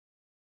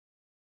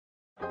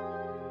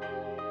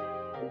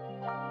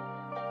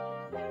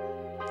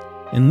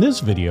In this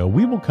video,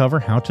 we will cover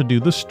how to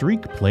do the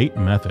streak plate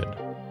method.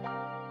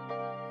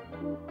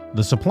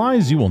 The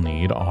supplies you will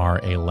need are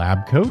a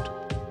lab coat,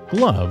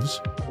 gloves,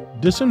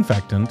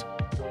 disinfectant,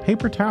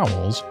 paper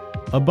towels,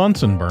 a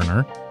Bunsen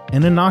burner,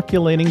 an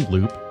inoculating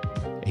loop,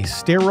 a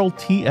sterile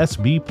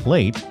TSB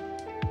plate,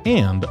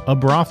 and a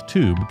broth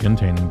tube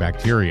containing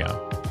bacteria.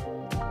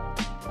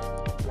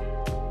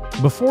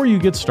 Before you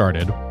get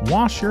started,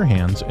 wash your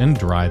hands and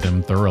dry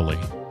them thoroughly.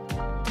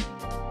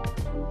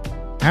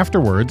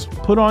 Afterwards,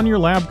 put on your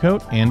lab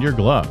coat and your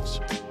gloves.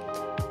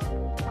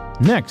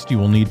 Next, you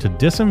will need to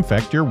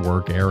disinfect your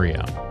work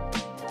area.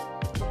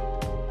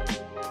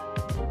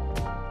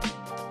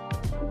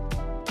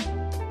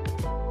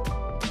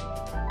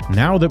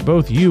 Now that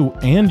both you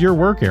and your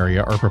work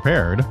area are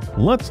prepared,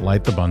 let's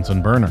light the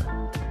Bunsen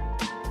burner.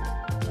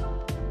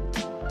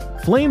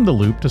 Flame the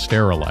loop to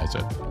sterilize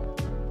it.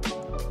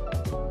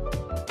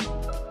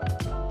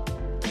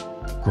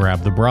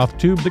 Grab the broth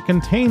tube that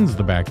contains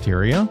the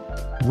bacteria,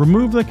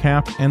 remove the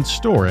cap and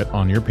store it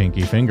on your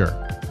pinky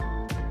finger.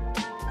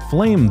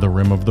 Flame the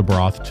rim of the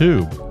broth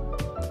tube.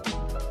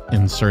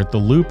 Insert the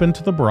loop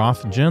into the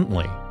broth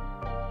gently.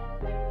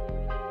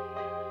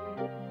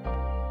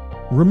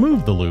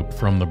 Remove the loop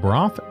from the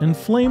broth and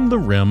flame the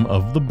rim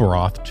of the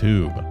broth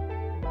tube.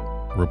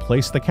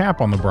 Replace the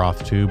cap on the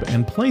broth tube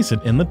and place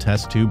it in the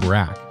test tube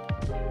rack.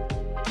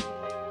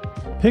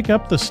 Pick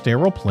up the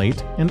sterile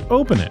plate and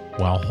open it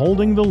while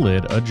holding the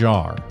lid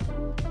ajar.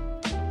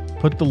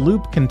 Put the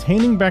loop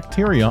containing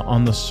bacteria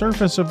on the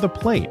surface of the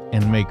plate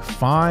and make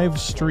 5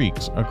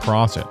 streaks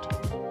across it.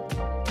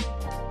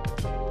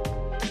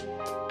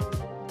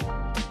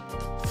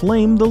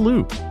 Flame the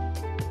loop.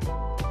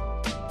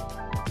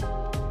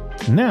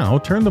 Now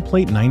turn the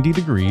plate 90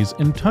 degrees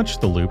and touch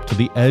the loop to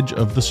the edge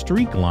of the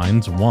streak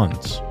lines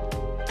once.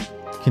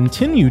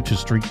 Continue to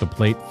streak the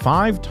plate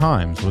 5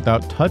 times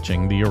without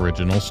touching the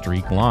original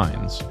streak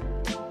lines.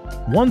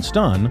 Once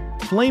done,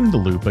 flame the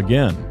loop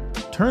again.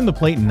 Turn the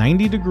plate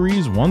 90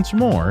 degrees once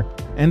more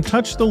and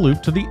touch the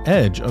loop to the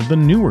edge of the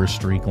newer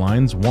streak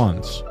lines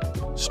once.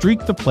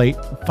 Streak the plate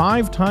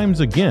 5 times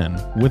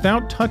again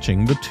without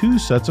touching the 2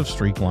 sets of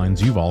streak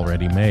lines you've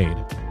already made.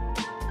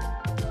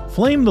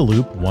 Flame the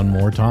loop one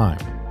more time.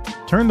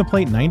 Turn the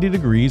plate 90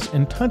 degrees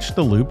and touch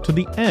the loop to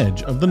the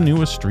edge of the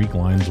newest streak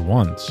lines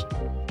once.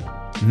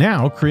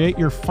 Now create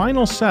your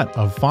final set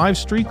of 5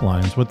 streak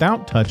lines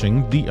without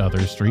touching the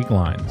other streak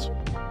lines.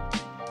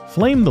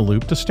 Flame the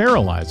loop to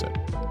sterilize it.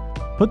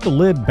 Put the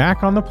lid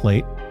back on the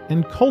plate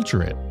and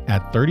culture it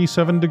at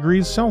 37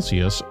 degrees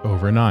Celsius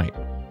overnight.